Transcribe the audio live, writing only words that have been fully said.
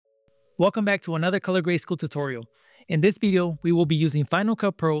Welcome back to another color grade school tutorial. In this video, we will be using Final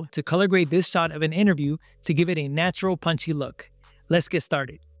Cut Pro to color grade this shot of an interview to give it a natural punchy look. Let's get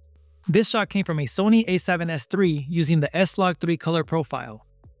started. This shot came from a Sony a7S III using the Slog 3 color profile.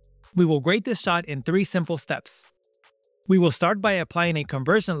 We will grade this shot in 3 simple steps. We will start by applying a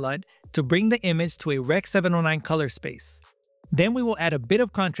conversion LUT to bring the image to a Rec. 709 color space. Then we will add a bit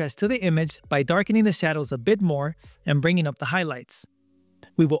of contrast to the image by darkening the shadows a bit more and bringing up the highlights.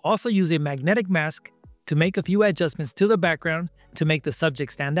 We will also use a magnetic mask to make a few adjustments to the background to make the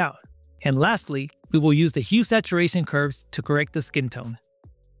subject stand out. And lastly, we will use the hue saturation curves to correct the skin tone.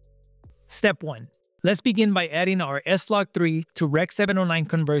 Step 1. Let's begin by adding our Slog 3 to Rec. 709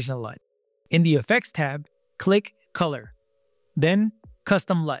 conversion LUT. In the Effects tab, click Color, then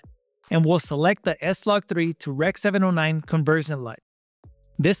Custom LUT, and we'll select the Slog 3 to Rec. 709 conversion LUT.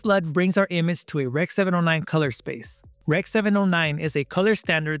 This LUT brings our image to a Rec. 709 color space. Rec. 709 is a color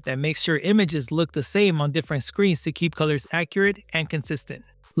standard that makes sure images look the same on different screens to keep colors accurate and consistent.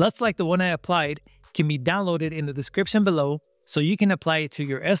 LUTs like the one I applied can be downloaded in the description below, so you can apply it to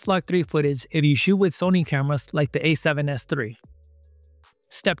your Slog 3 footage if you shoot with Sony cameras like the a7S III.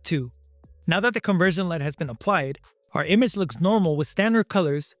 Step 2. Now that the conversion LUT has been applied, our image looks normal with standard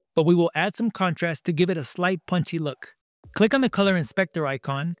colors, but we will add some contrast to give it a slight punchy look. Click on the color inspector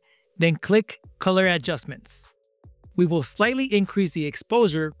icon, then click Color Adjustments. We will slightly increase the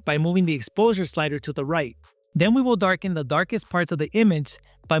exposure by moving the exposure slider to the right. Then we will darken the darkest parts of the image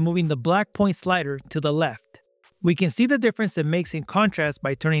by moving the black point slider to the left. We can see the difference it makes in contrast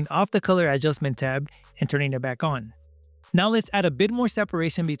by turning off the color adjustment tab and turning it back on. Now let's add a bit more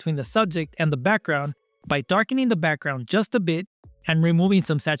separation between the subject and the background by darkening the background just a bit and removing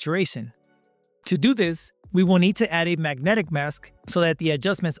some saturation. To do this, we will need to add a magnetic mask so that the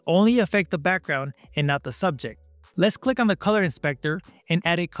adjustments only affect the background and not the subject. Let's click on the color inspector and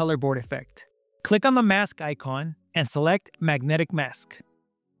add a color board effect. Click on the mask icon and select Magnetic Mask.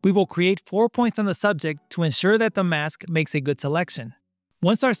 We will create 4 points on the subject to ensure that the mask makes a good selection.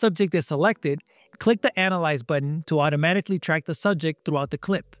 Once our subject is selected, click the Analyze button to automatically track the subject throughout the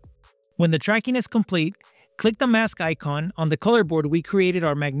clip. When the tracking is complete, click the mask icon on the color board we created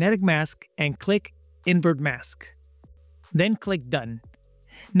our magnetic mask and click Invert Mask. Then click Done.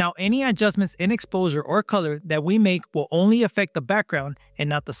 Now any adjustments in exposure or color that we make will only affect the background and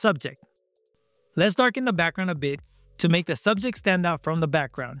not the subject. Let's darken the background a bit to make the subject stand out from the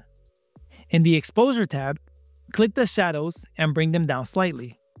background. In the Exposure tab, click the shadows and bring them down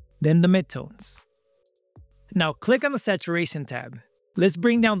slightly, then the midtones. Now click on the Saturation tab. Let's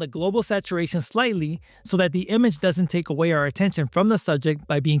bring down the global saturation slightly so that the image doesn't take away our attention from the subject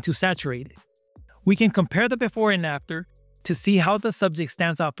by being too saturated. We can compare the before and after to see how the subject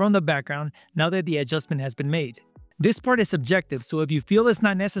stands out from the background now that the adjustment has been made. This part is subjective, so if you feel it's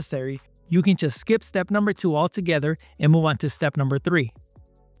not necessary, you can just skip step number 2 altogether and move on to step number 3.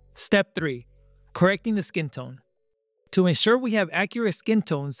 Step 3. Correcting the skin tone. To ensure we have accurate skin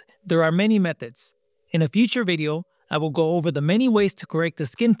tones, there are many methods. In a future video, I will go over the many ways to correct the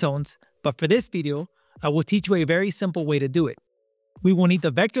skin tones, but for this video, I will teach you a very simple way to do it. We will need the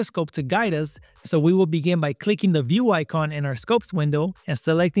vector scope to guide us, so we will begin by clicking the view icon in our scopes window and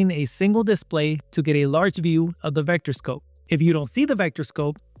selecting a single display to get a large view of the vector scope. If you don't see the vector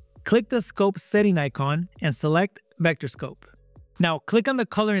scope, click the scope setting icon and select vector scope. Now click on the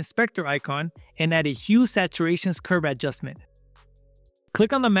color inspector icon and add a hue saturation curve adjustment.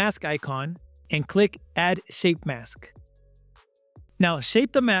 Click on the mask icon and click Add Shape Mask. Now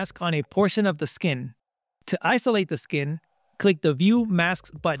shape the mask on a portion of the skin. To isolate the skin, click the View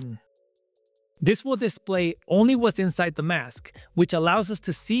Masks button. This will display only what's inside the mask, which allows us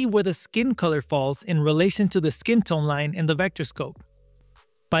to see where the skin color falls in relation to the skin tone line in the vector scope.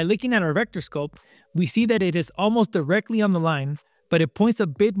 By looking at our vector scope, we see that it is almost directly on the line, but it points a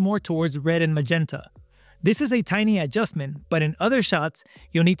bit more towards red and magenta. This is a tiny adjustment, but in other shots,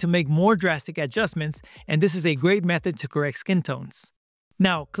 you'll need to make more drastic adjustments, and this is a great method to correct skin tones.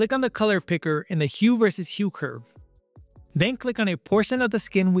 Now, click on the color picker in the Hue versus Hue curve. Then click on a portion of the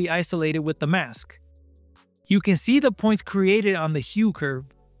skin we isolated with the mask. You can see the points created on the hue curve.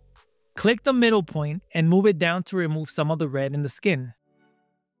 Click the middle point and move it down to remove some of the red in the skin.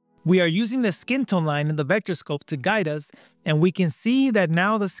 We are using the skin tone line in the vector scope to guide us, and we can see that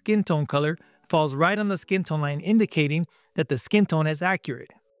now the skin tone color falls right on the skin tone line, indicating that the skin tone is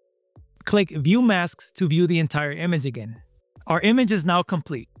accurate. Click View Masks to view the entire image again. Our image is now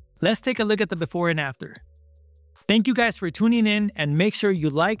complete. Let's take a look at the before and after. Thank you guys for tuning in, and make sure you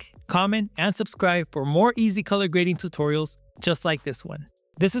like, comment, and subscribe for more easy color grading tutorials just like this one.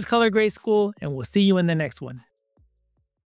 This is Color Grade School, and we'll see you in the next one.